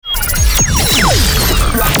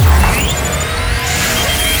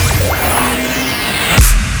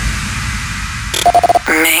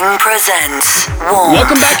Ming presents Warmth.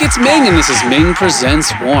 Welcome back, it's Ming, and this is Ming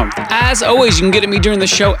Presents Warmth. As always, you can get at me during the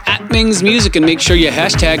show at Ming's Music, and make sure you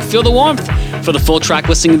hashtag Feel the Warmth. For the full track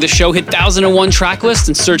listing of the show, hit 1001 track list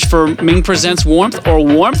and search for Ming Presents Warmth or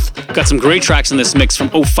Warmth. Got some great tracks in this mix from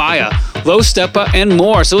Ofaya, Low Steppa, and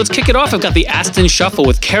more. So let's kick it off. I've got the Aston Shuffle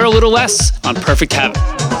with Care a Little Less on Perfect Habit.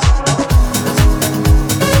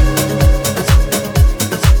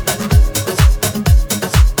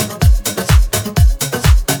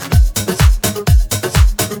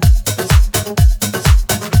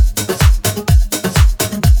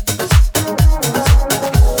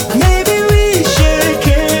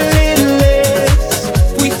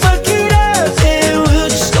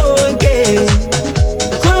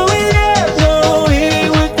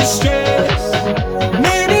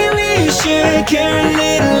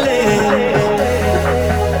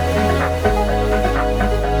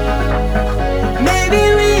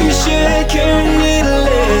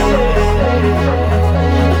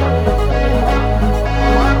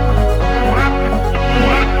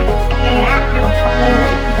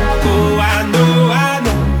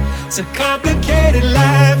 It's a complicated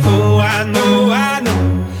life, oh I know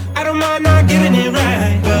I don't mind not getting it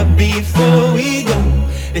right, but before we go,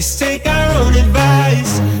 let's take our own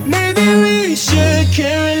advice. Maybe we should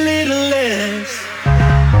care a little less.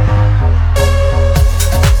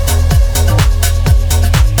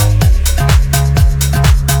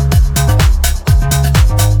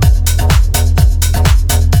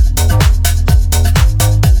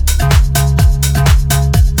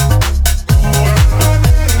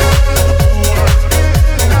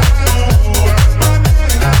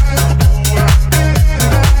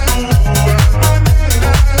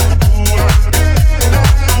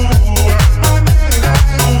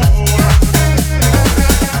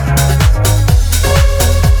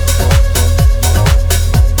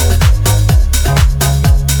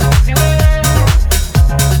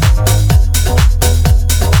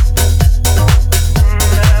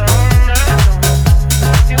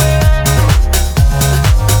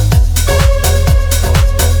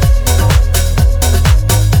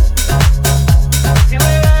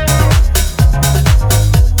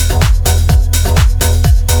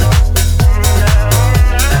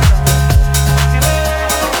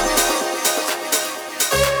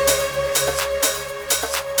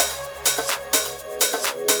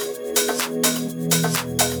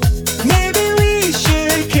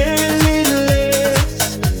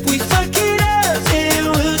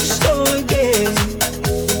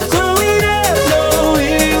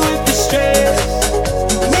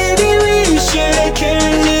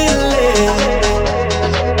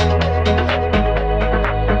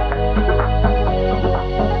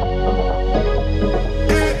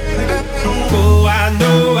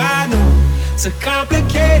 It's a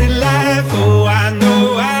complicated life, oh I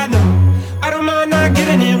know I don't mind not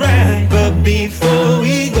getting it right, but before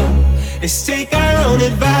we go, let's take our own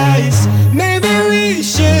advice. Maybe we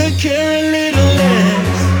should care a little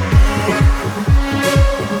less.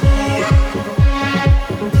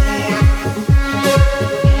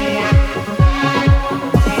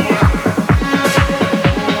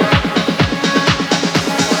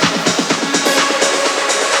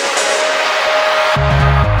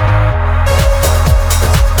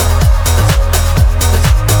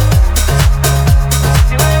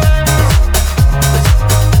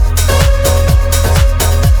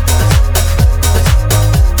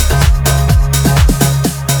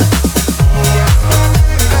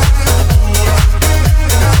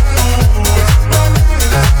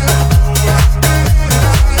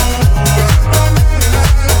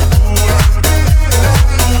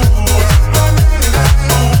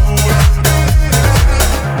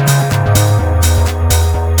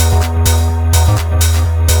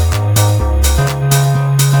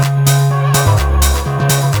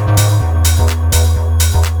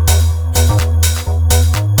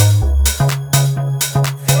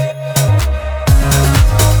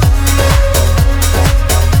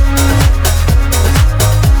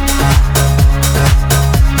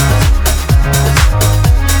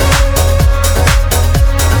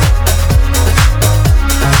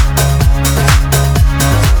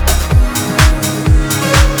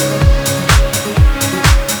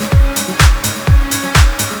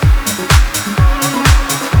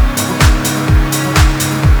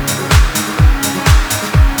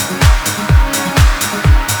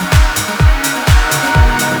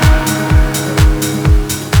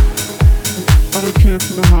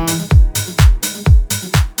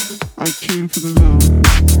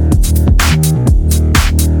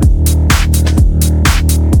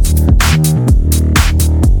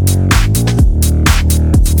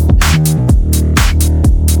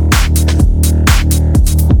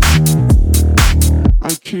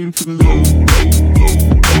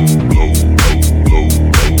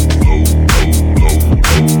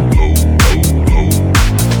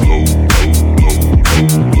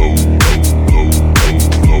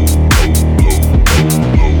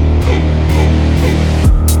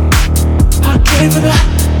 that.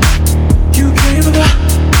 You came for that.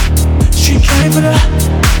 She came for that.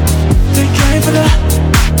 They came for that.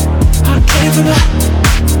 I came for that.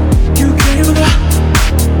 You came for that.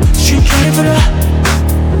 She came for that.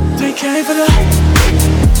 They came for that.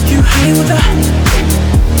 You hang with that.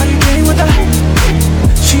 I came with that.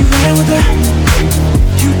 She ran with that.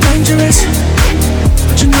 You dangerous,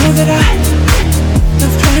 but you know that I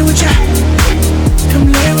love playing with you. Come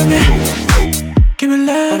lay with me. Give me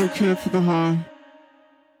love. I don't care for the high.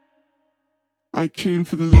 I came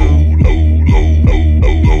for the low.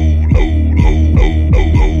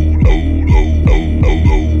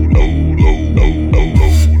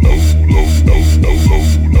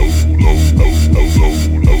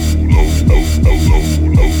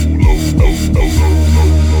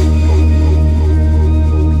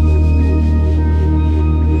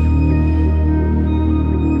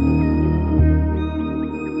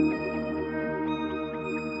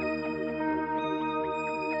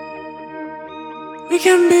 We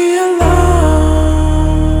can be alone.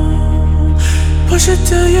 Push it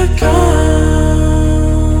till you're gone.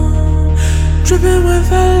 Dripping with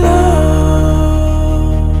hello.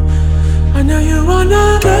 I know you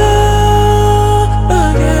wanna go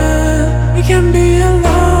again. We can be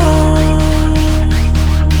alone.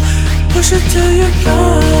 Push it till you're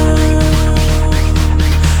gone.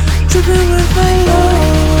 Dripping with hello.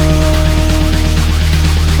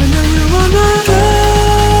 I know you wanna go.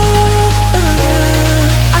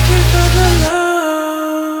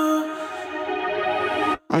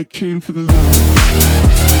 I came for the love.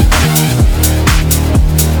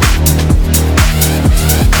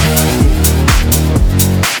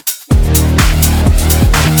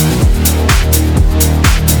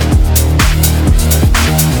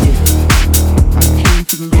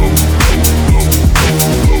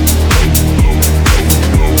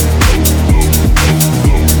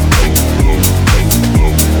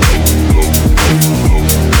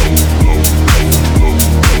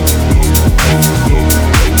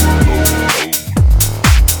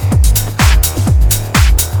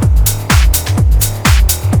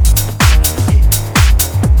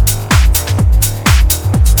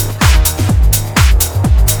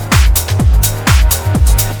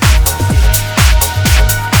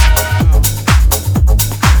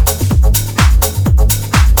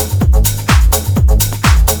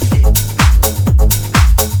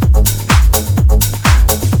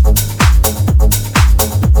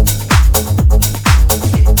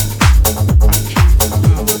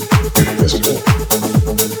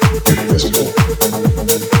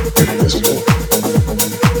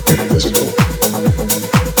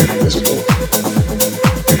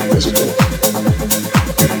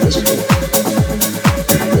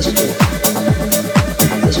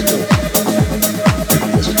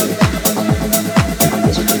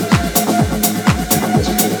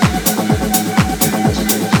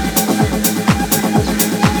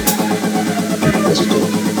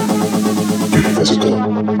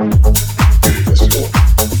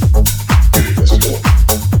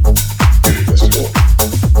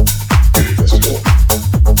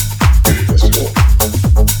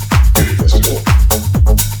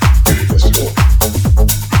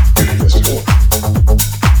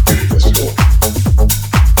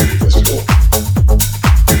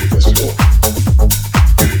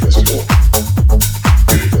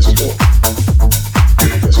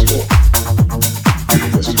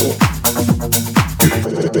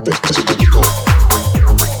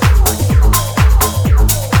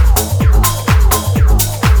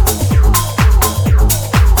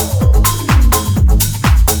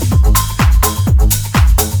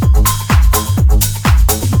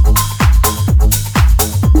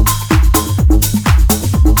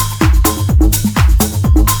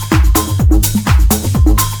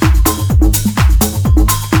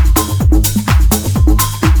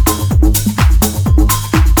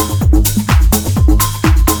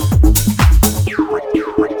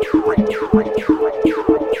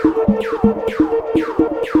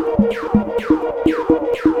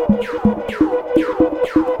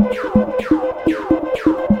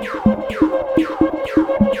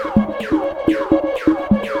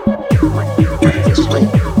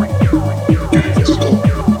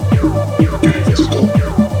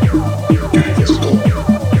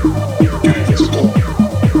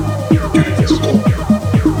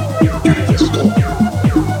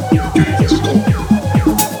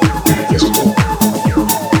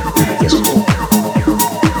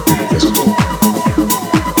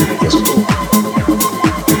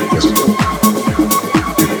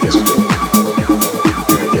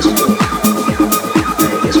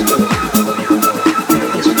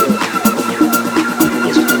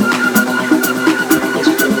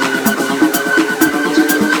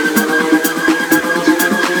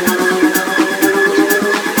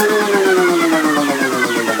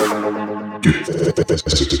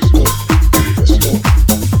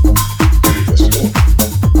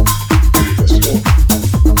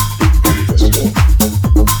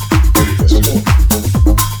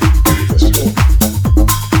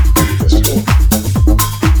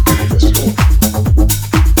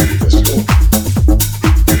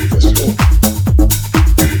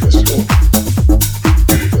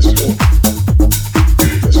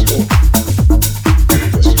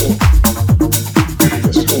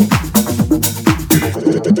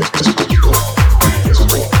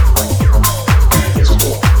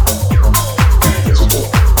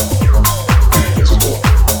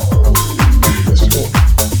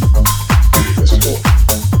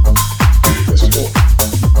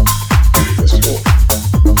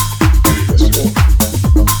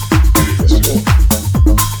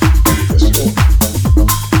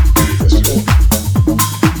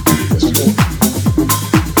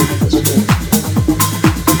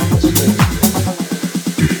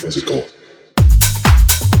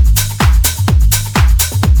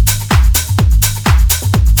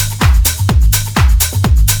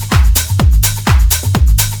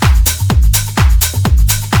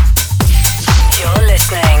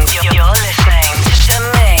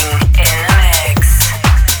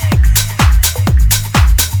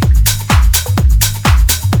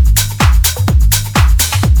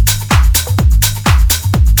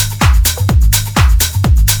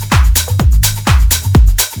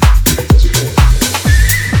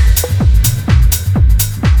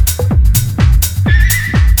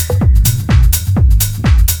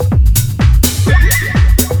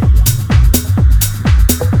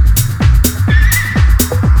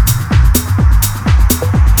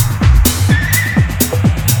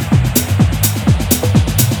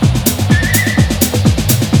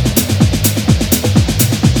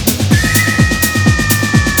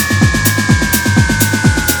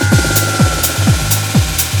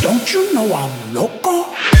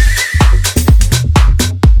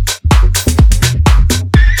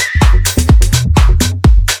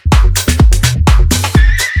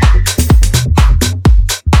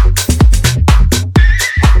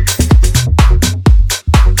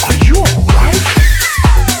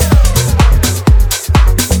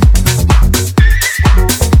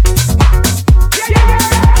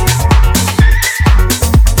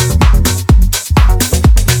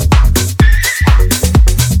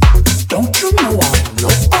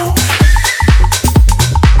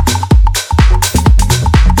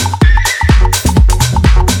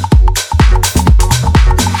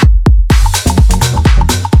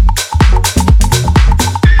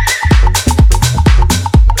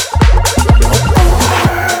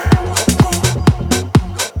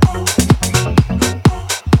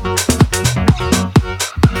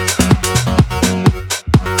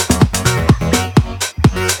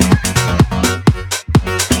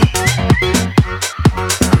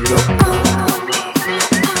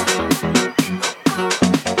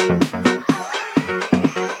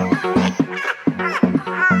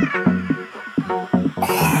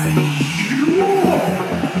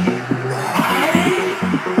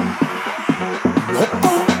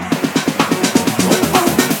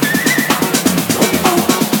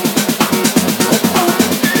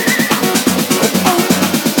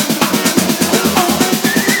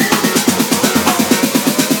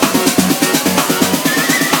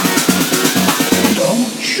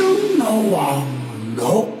 know I'm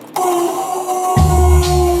loco.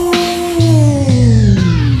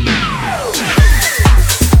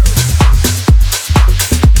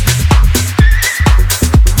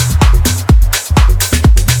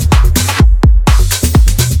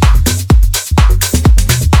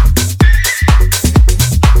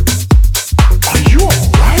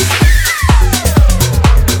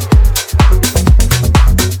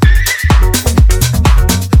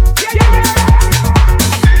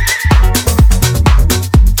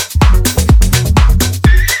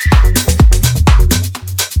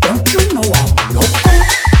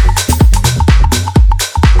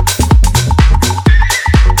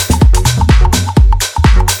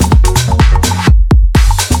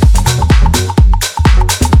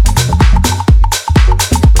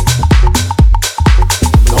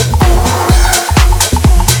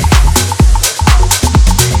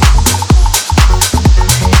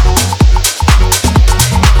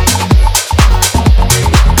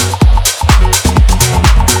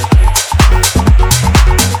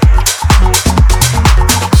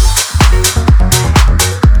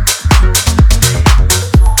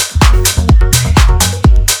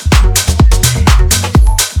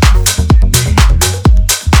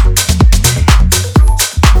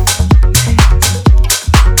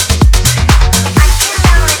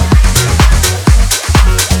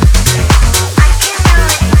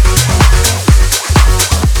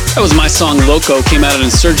 That was my song Loco, came out on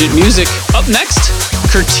Insurgent Music. Up next,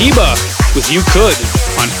 Curtiba with You Could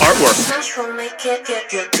on Artwork.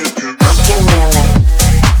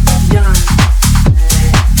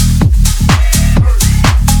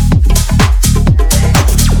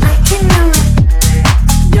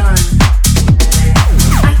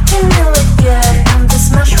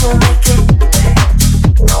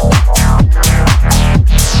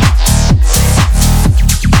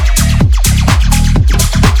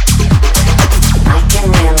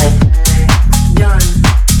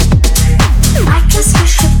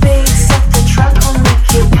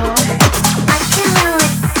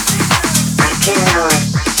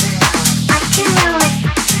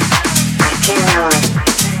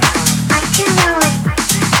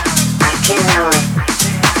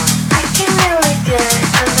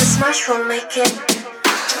 We'll make it.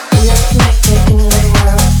 We are connected in another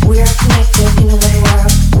world. We are connected in another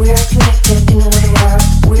world. We are connected in another world.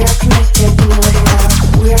 We are connected in another world.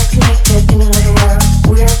 We are connected in another world.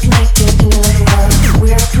 We are connected in another world.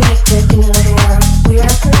 We are connected in another world. We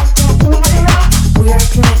are connected in another world. We are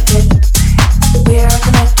connected. We are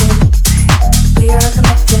connected. We are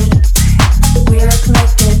connected. We are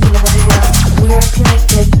connected in another world. We are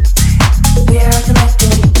connected. We are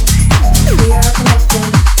connected. We are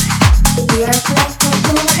connected. We are connected to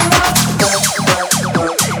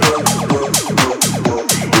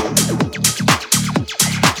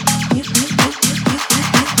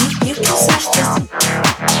You can smash this.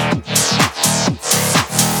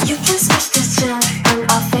 You can smash this junk, and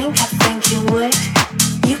I think you would.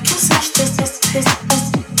 You can smash this.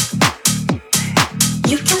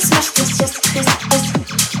 You can smash this.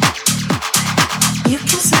 You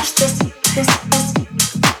can smash this.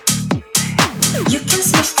 You can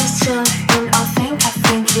smash this junk, and I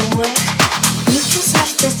think you would. You can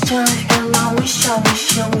smash this junk, and I wish you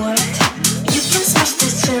would. You can smash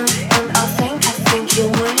this junk, and I think you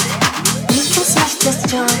would. You can smash this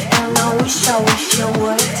junk, and I wish you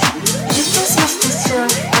would. You can smash this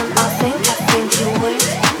junk, and I think you would.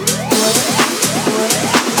 Would.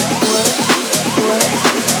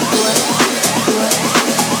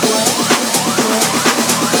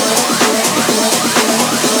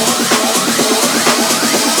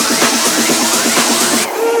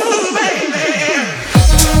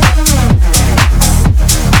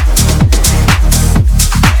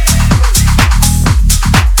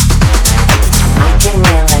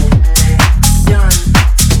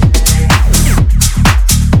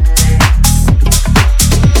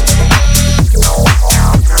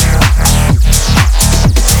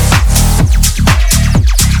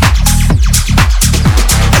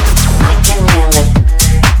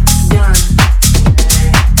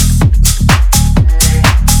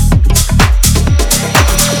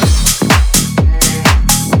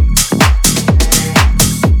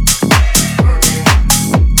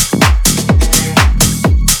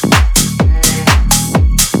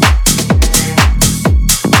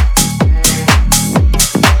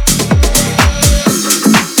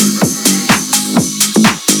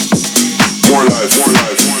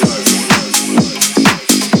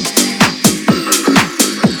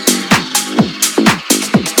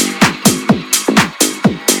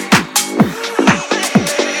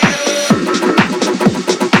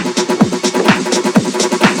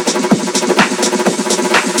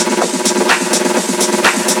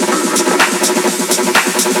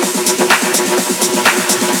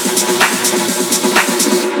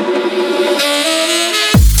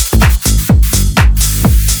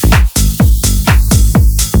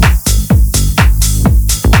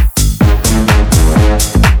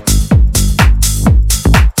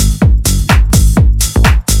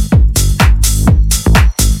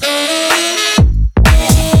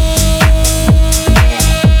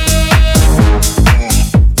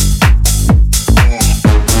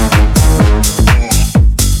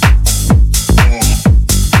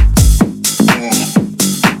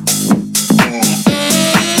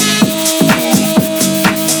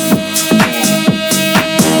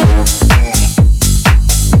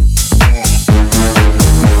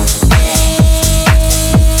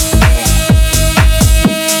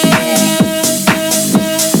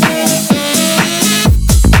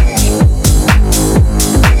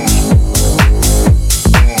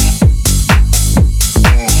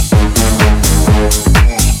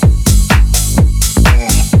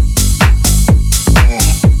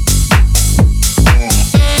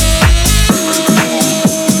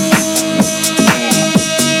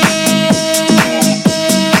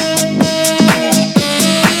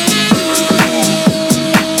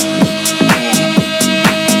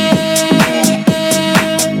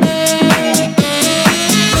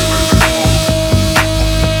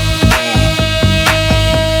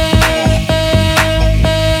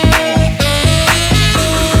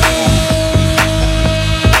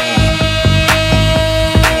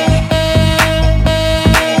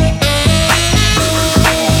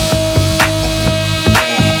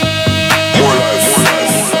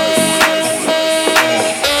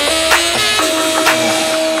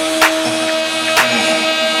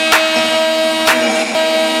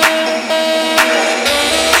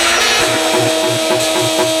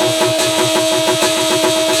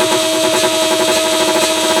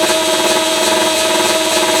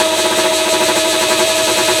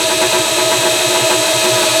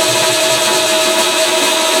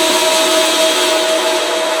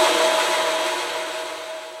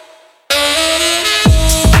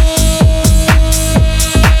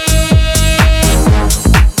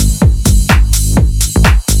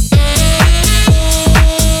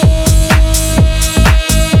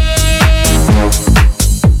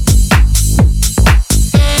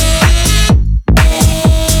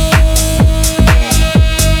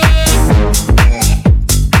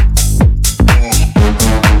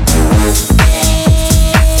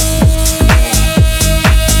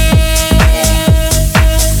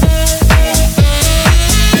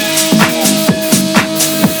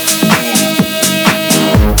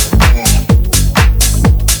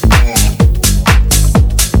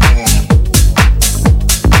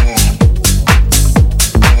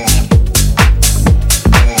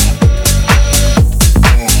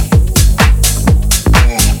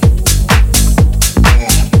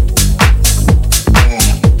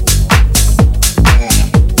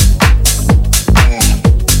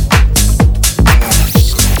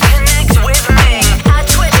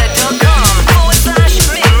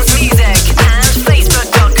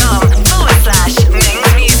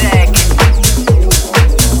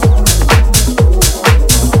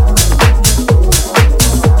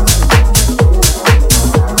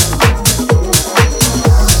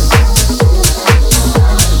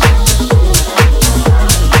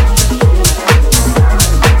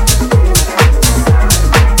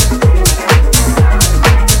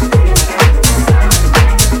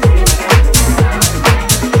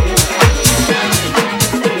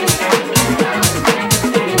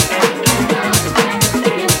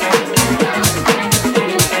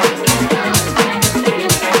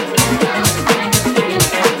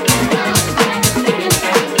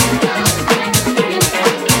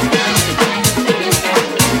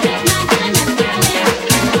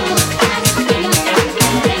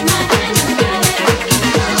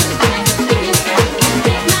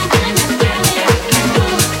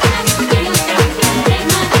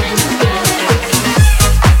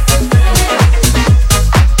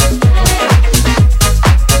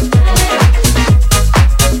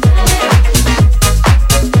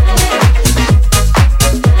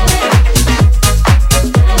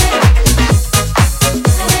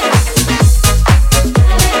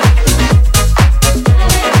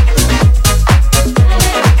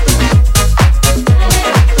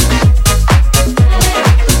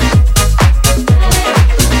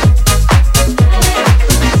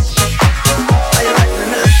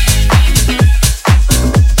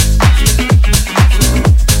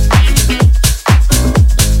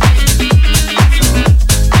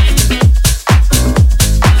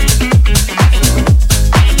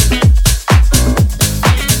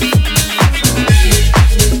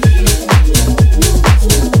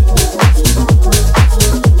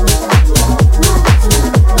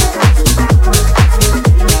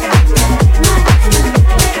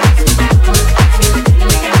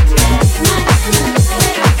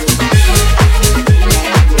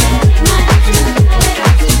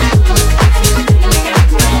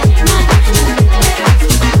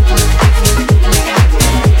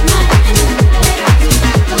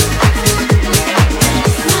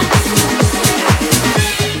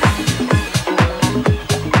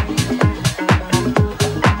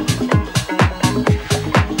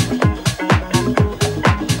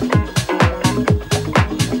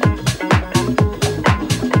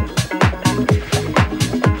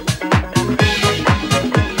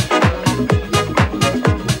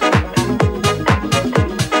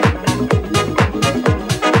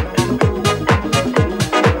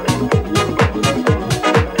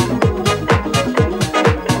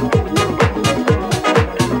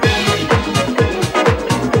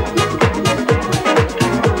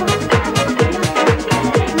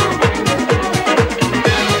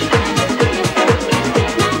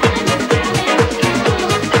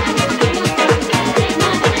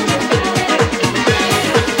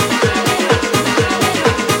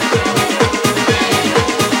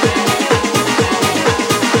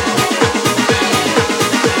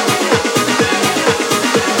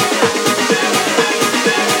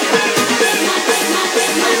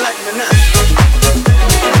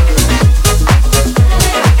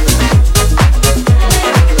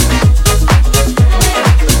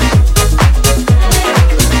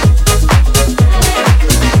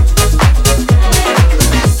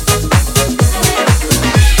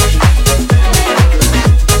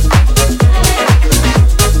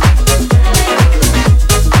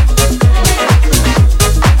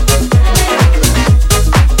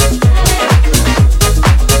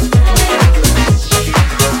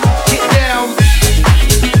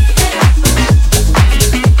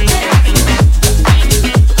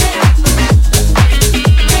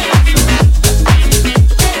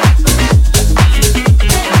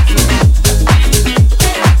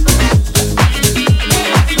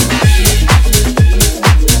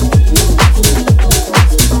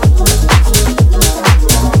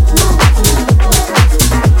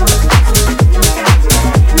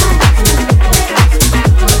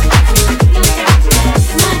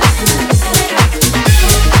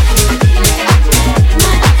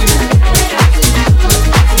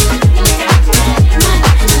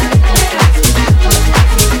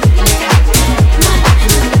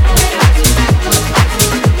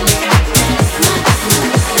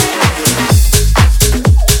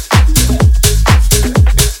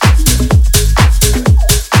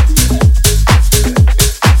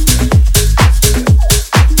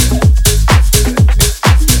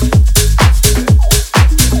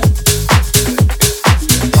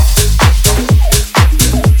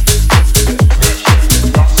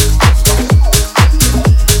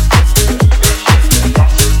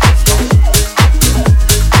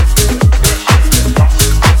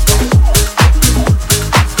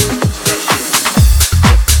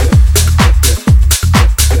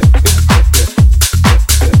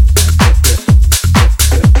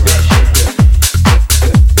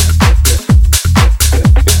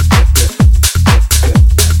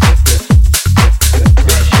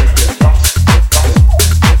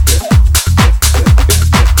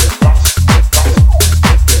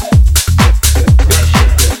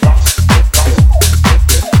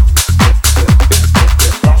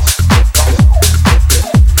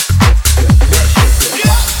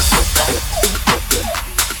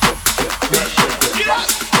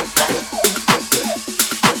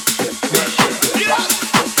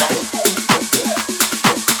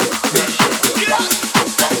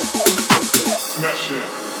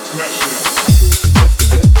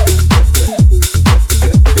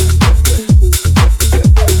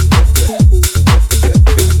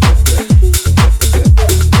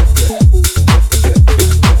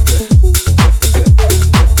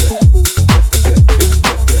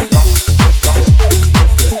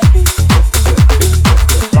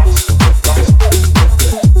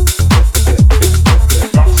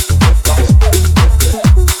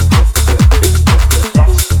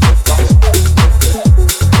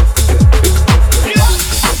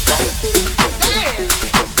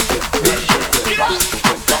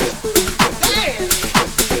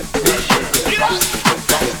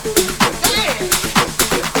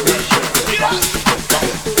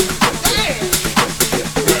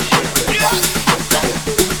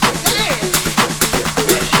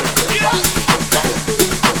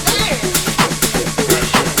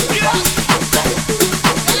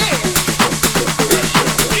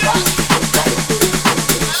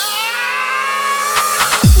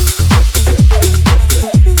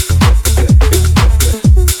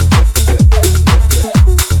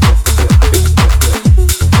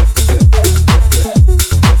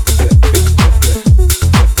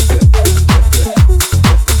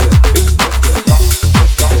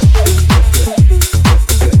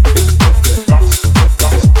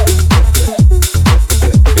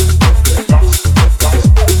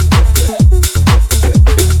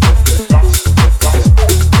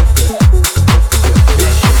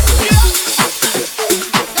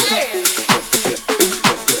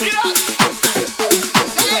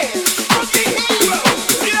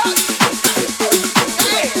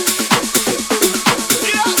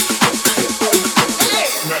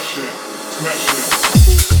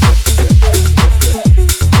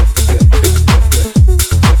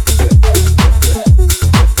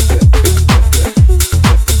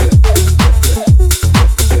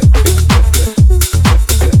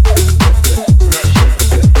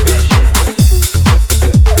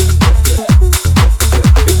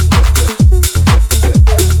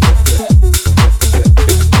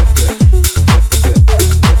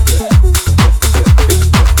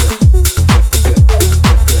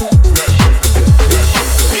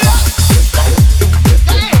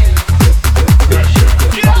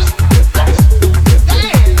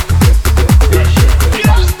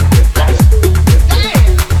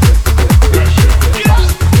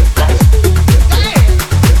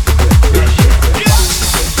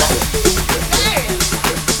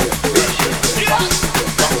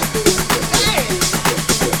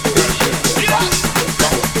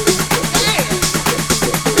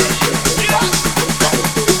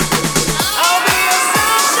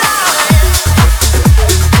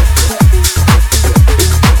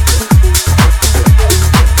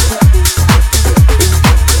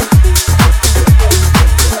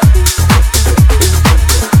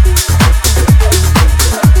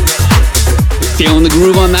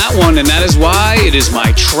 that one, and that is why it is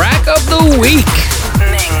my track of the week.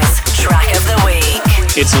 Ming's track of the week.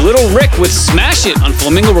 It's Little Rick with Smash It on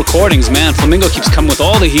Flamingo Recordings. Man, Flamingo keeps coming with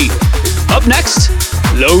all the heat. Up next,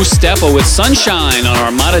 Low Steppa with Sunshine on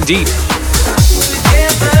Armada Deep.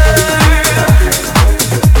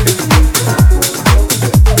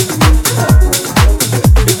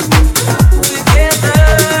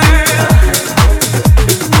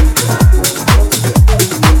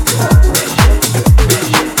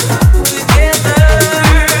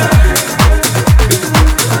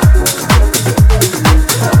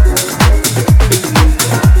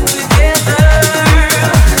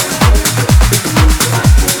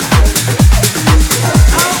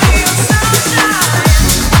 I'll be your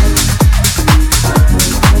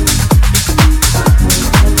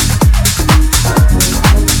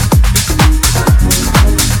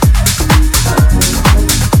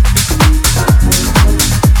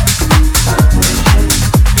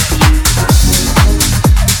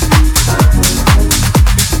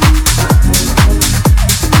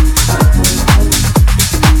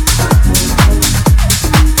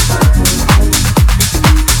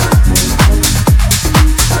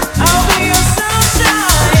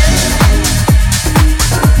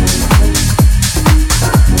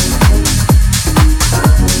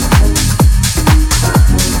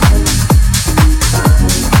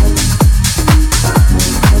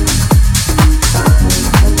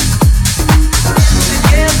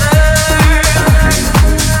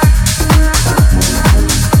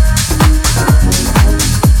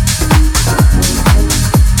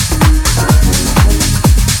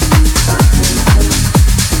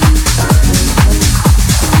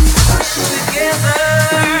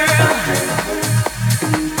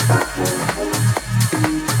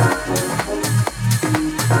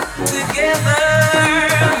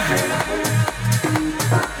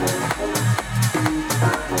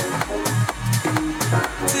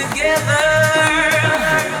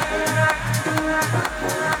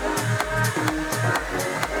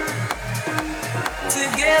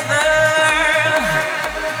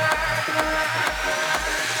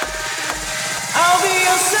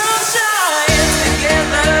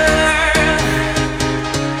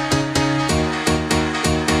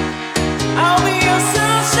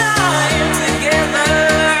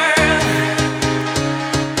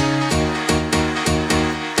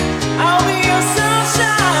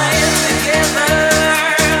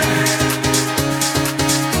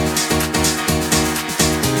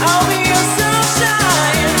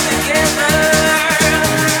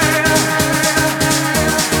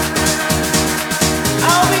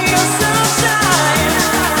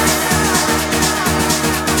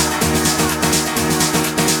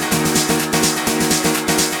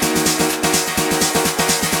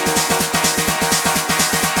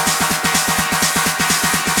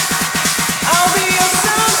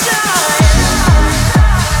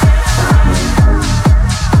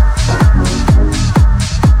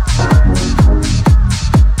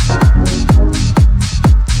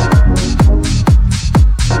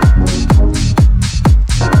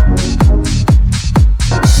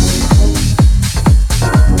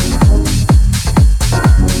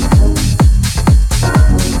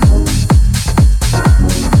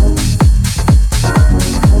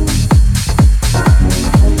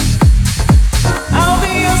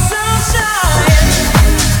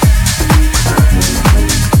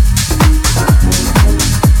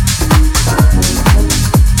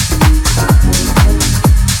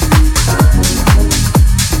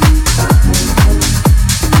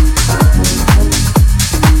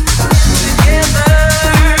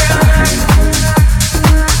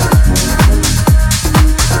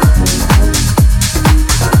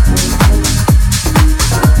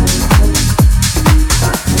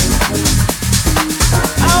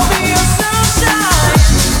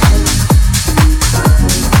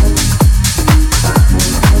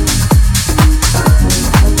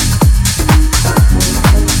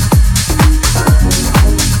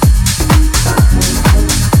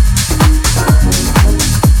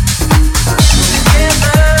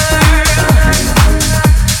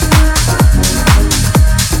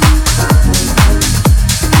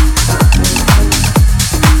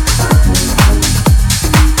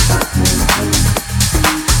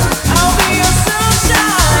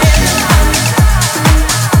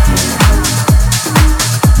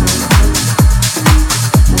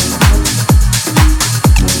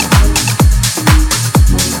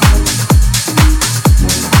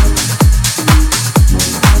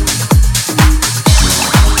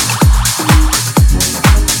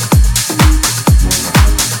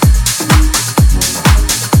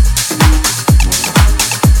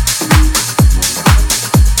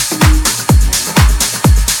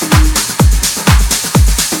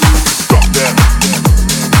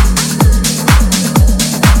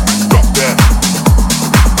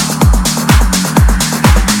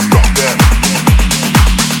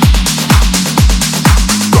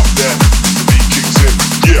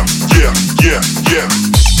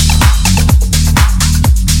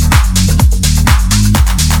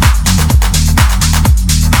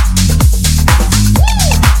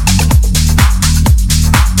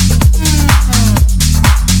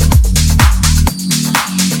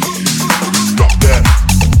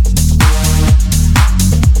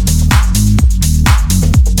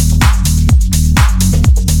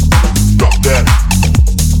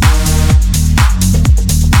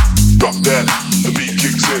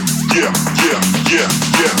yeah, yeah, yeah,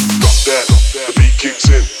 yeah. Drop that, the beat kicks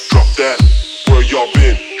in. Drop that, where y'all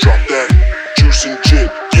been? Drop that, juice and gin.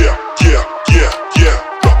 Yeah, yeah, yeah, yeah.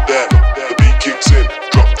 Drop that, the beat kicks in.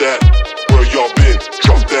 Drop that, where y'all been?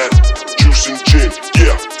 Drop that, juice and gin.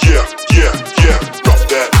 Yeah, yeah, yeah, yeah. Drop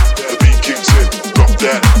that, the beat kicks in. Drop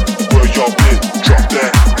that, where y'all been? Drop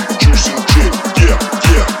that, juice and gin. Yeah,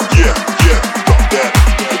 yeah, yeah, yeah. Drop that,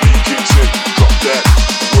 the beat kicks in. Drop that,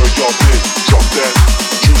 where y'all been? Drop that,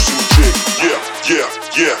 juice and gin. Yeah, yeah,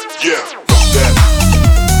 yeah, yeah. Drop that.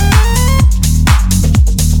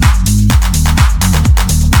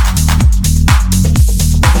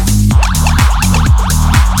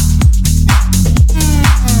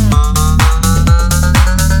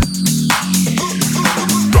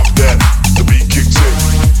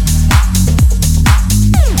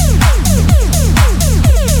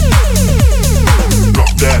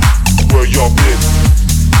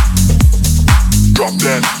 Drop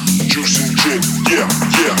that, juice and gin, yeah,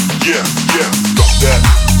 yeah, yeah, yeah. Drop that.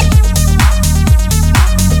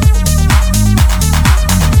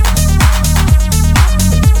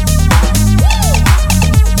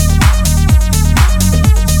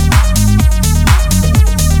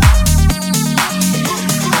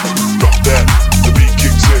 Drop that, the beat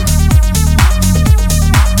kicks in.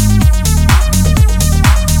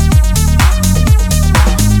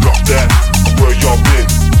 Drop that, where y'all been?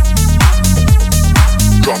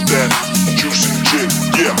 Drop that, juice and gin,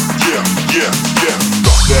 yeah, yeah, yeah, yeah.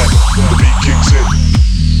 Drop that, the beat kicks in.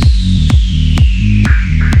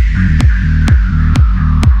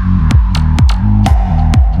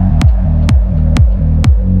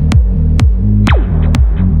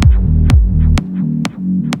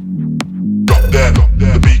 Drop that, the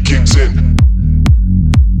beat kicks in.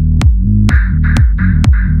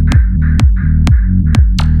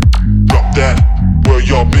 Drop that, where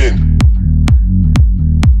y'all been?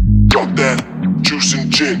 Drop that, juice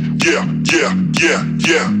and gin, yeah, yeah, yeah,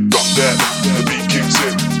 yeah. Drop that, the beat kicks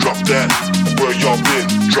in. Drop that, where y'all been?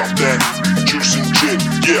 Drop that, juice and gin,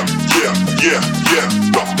 yeah, yeah, yeah, yeah.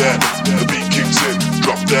 Drop that, the beat kicks in.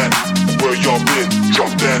 Drop that, where y'all been?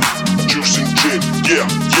 Drop that, juice and gin, yeah,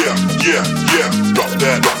 yeah, yeah, yeah. Drop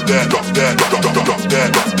that, drop that, drop that, drop that, drop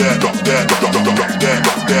that, drop that, drop that, drop that, drop that,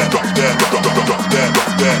 drop that, drop that, drop that,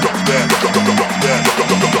 drop that, drop that, drop that, drop that, drop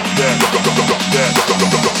that,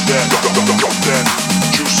 drop that, drop that,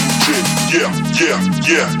 juice and gin, yeah, yeah,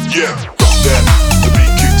 yeah, yeah. Drop that, the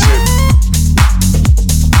beat kicks in.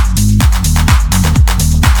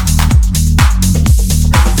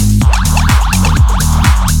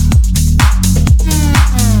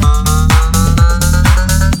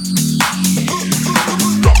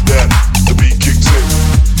 Drop that, the beat kicks in.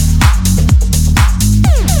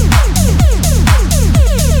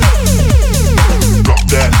 Drop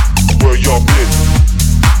that, where y'all been?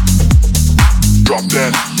 Drop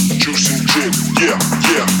that, juice and gin, yeah,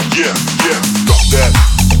 yeah, yeah, yeah. Drop that.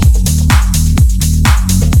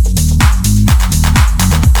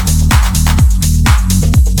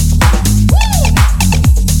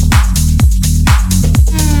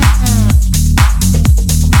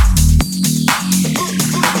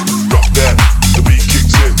 Drop that, the beat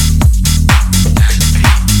kicks in.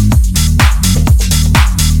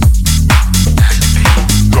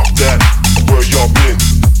 Drop that, where y'all been?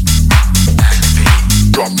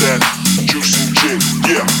 Drop that, juice and gin,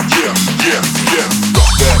 yeah, yeah, yeah, yeah.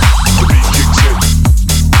 Drop that, the beat kicks in.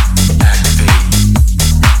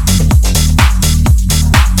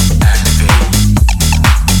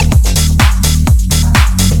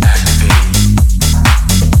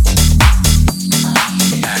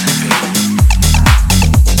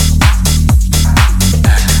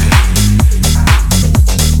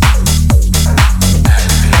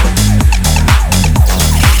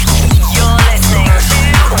 You're listening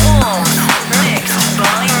to Warmth, mixed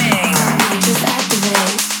by me.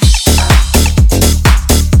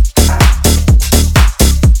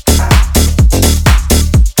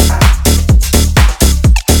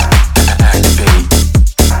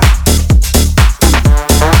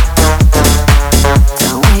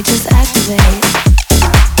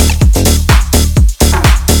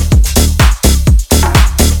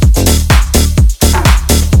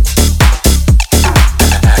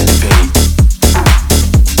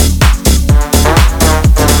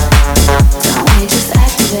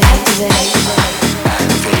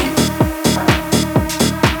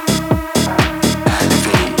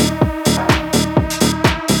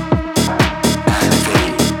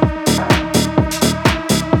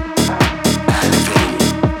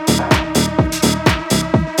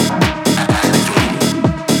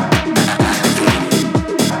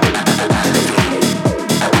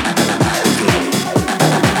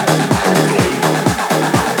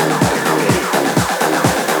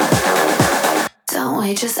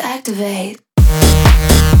 activate.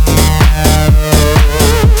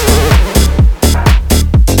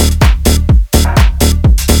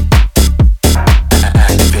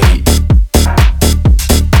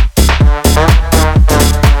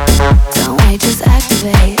 Don't wait, just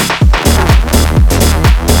activate.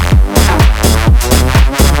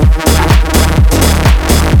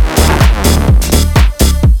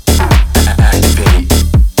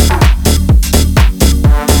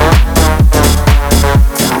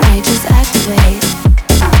 Don't wait, just activate.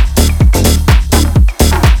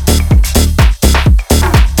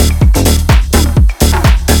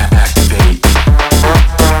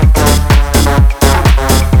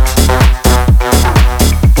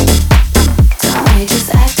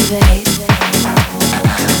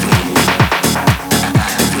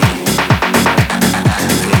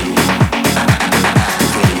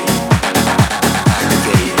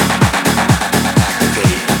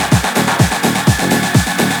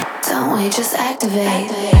 Don't wait, just activate. Don't wait, just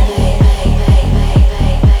activate.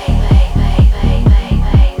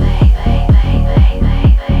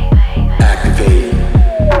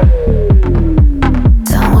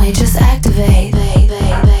 Don't wait, just activate.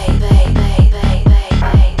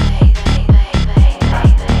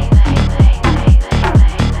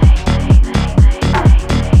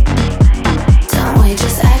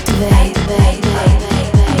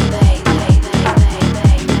 Don't wait, just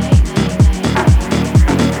activate.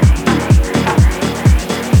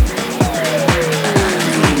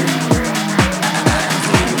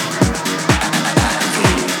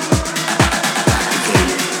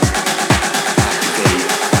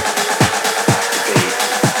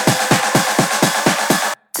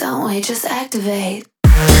 Don't wait, just activate. Don't wait, just activate. Don't wait, just activate.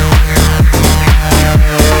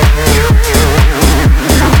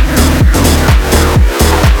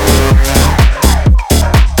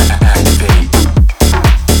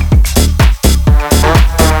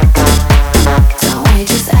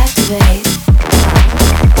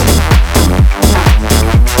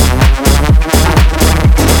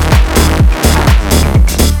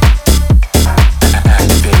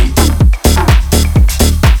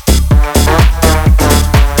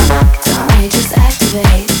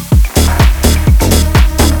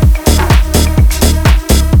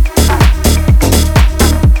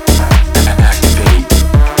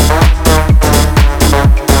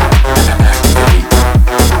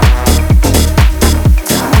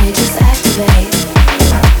 Don't wait, just activate. Don't wait, just activate.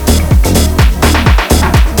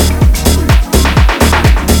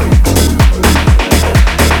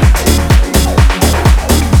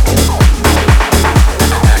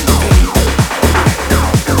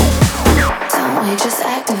 Don't wait, just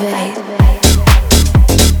activate.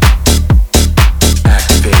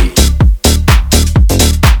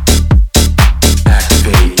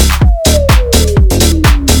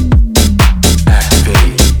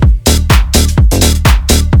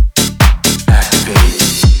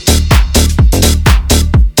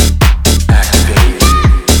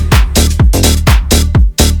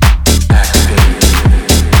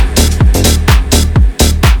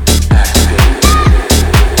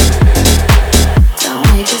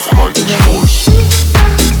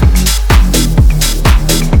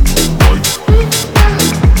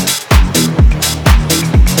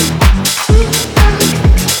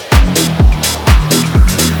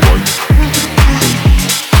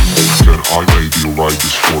 That I may be ride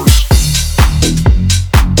this horse.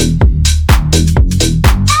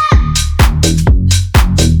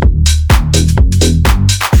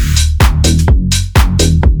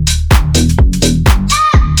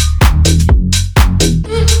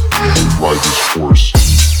 Ride this horse.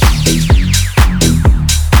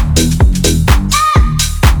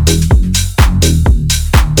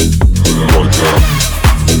 Like that.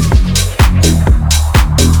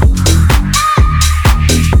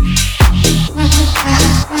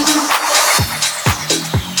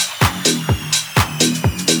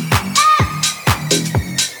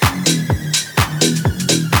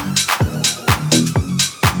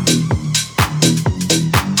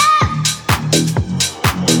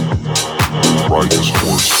 Ride this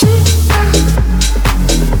horse.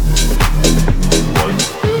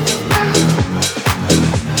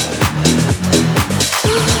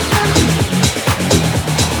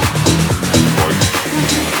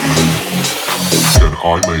 That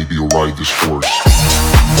I may be ride this horse.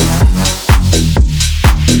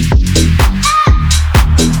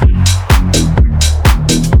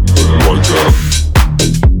 Like that.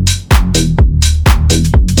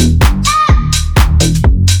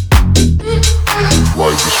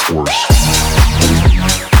 Ride this horse.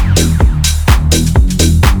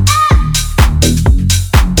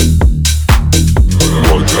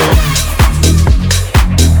 Like that.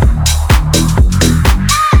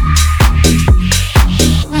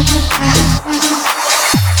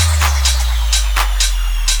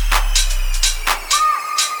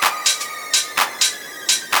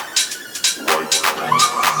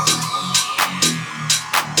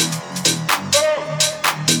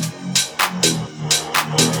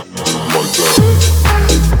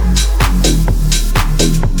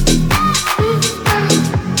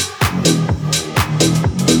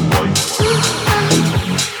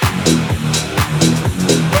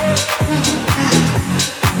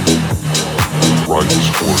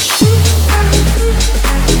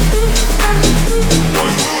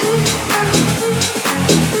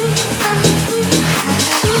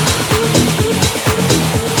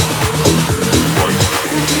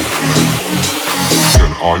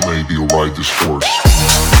 maybe you'll ride this horse.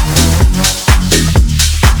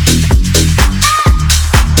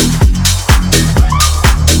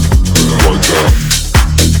 Like that.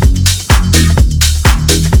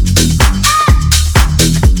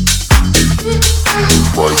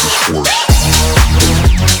 Ride this horse.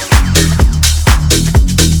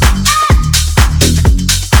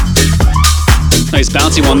 Nice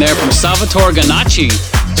bouncy one there from Salvatore Ganacci.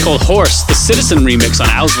 It's called Horse, the Citizen remix on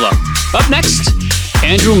Ausla. Up next,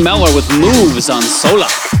 Andrew Mellor with Moves on Sola.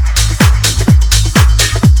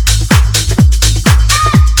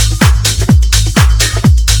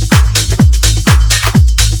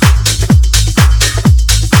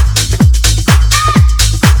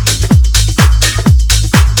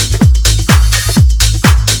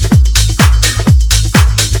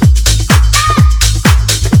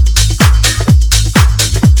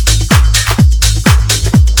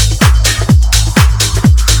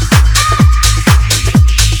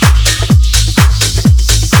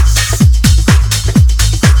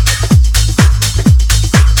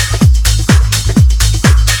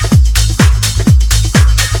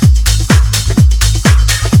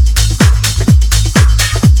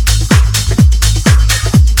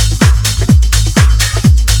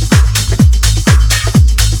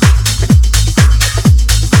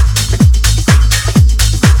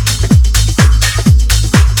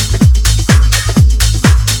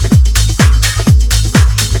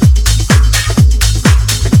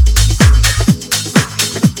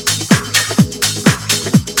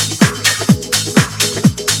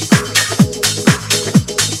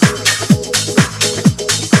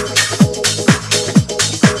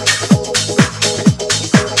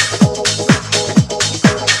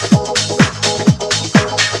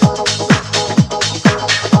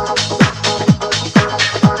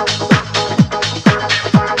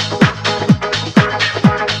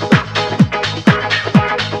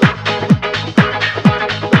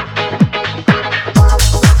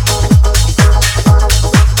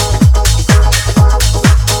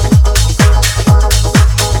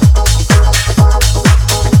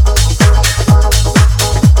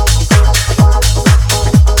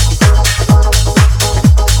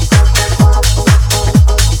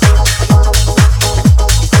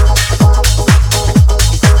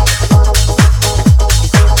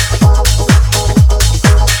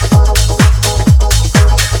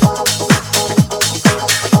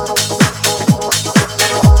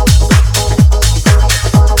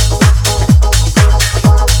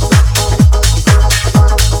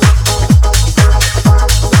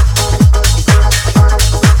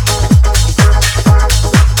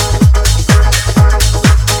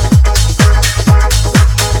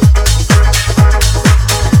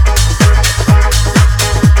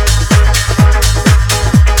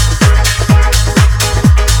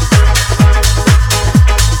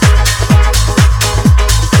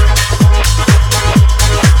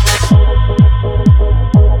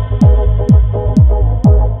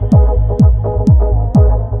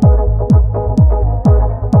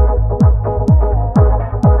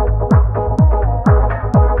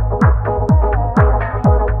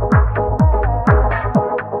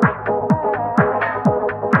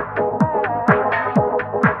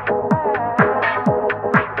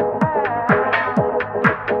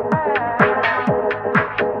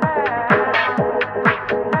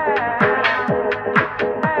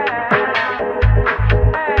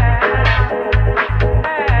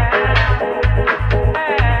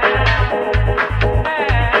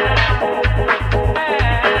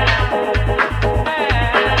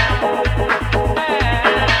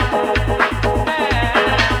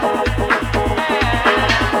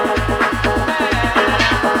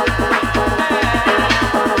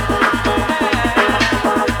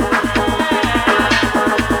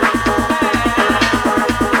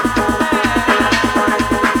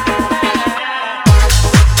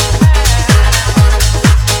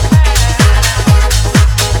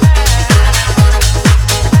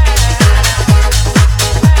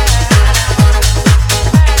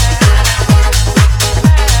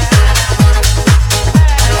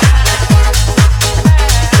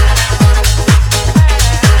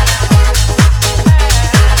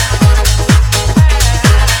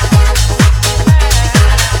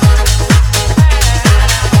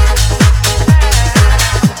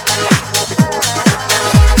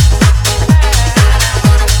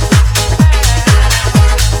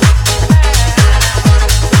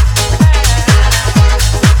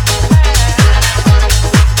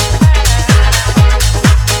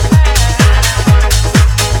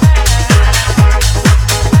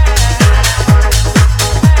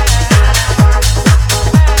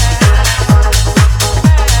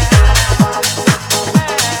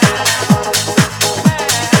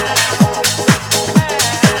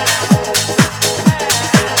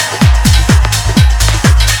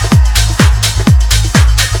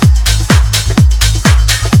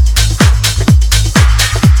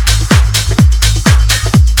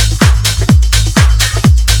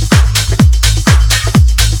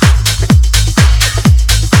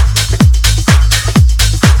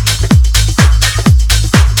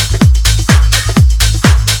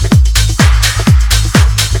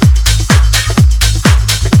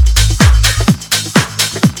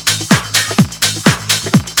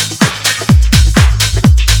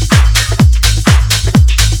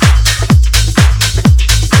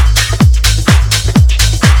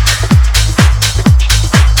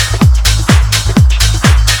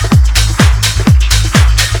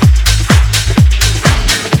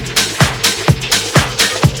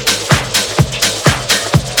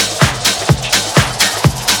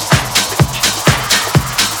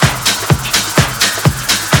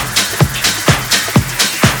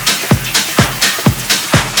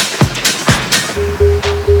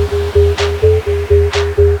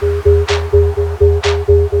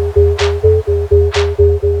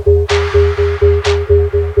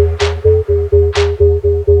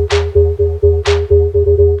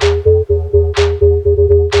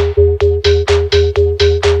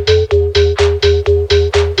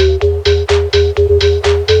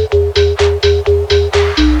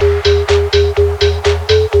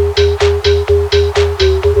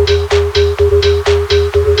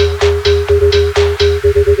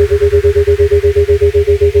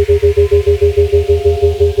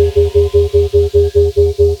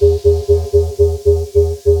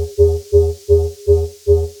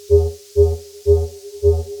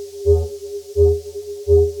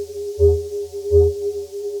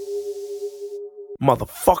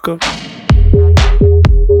 motherfucker.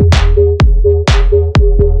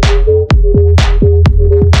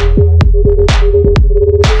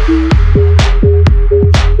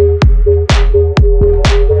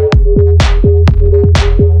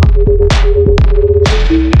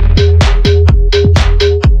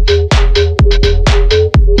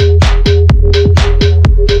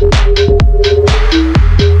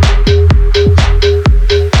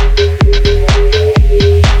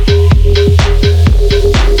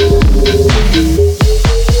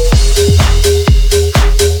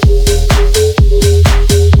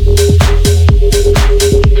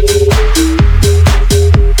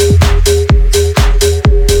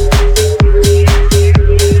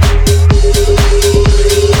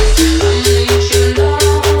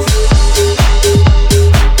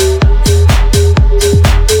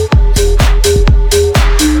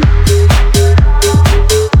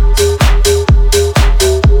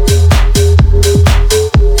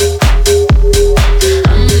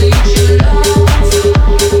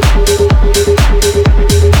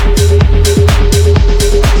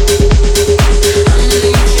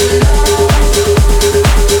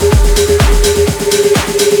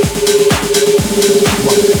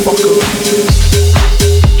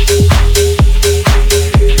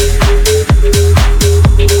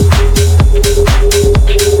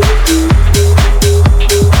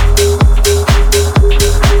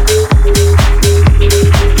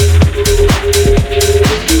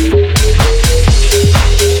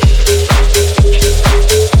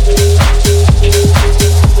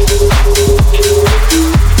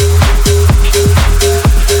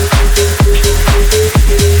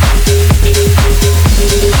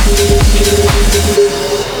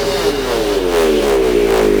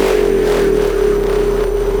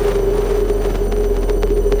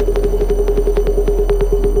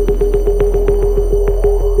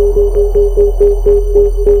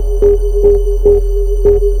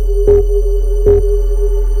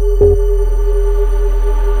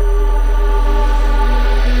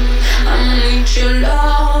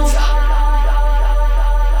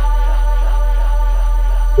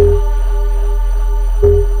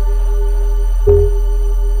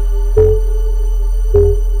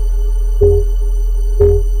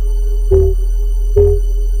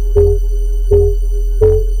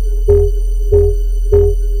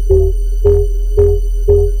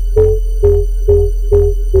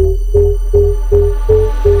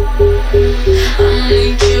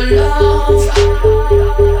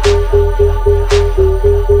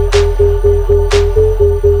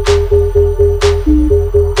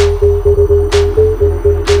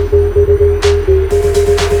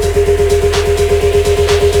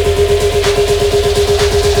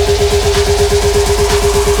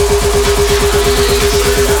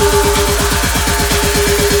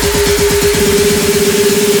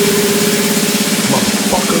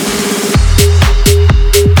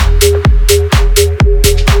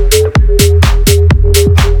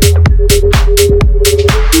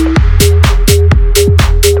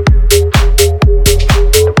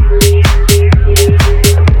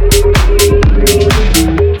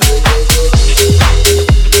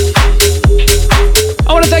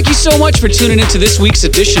 So much for tuning into this week's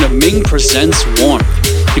edition of Ming Presents Warmth.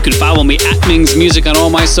 You can follow me at Ming's Music on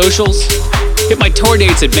all my socials. Hit my tour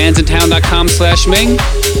dates at bandsintown.com/Ming.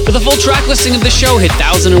 For the full track listing of the show, hit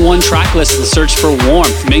 1001 Tracklist and search for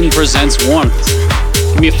Warmth, Ming Presents Warmth.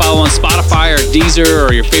 Give me a follow on Spotify or Deezer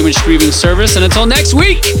or your favorite streaming service. And until next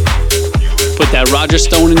week, put that Roger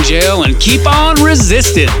Stone in jail and keep on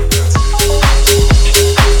resisting.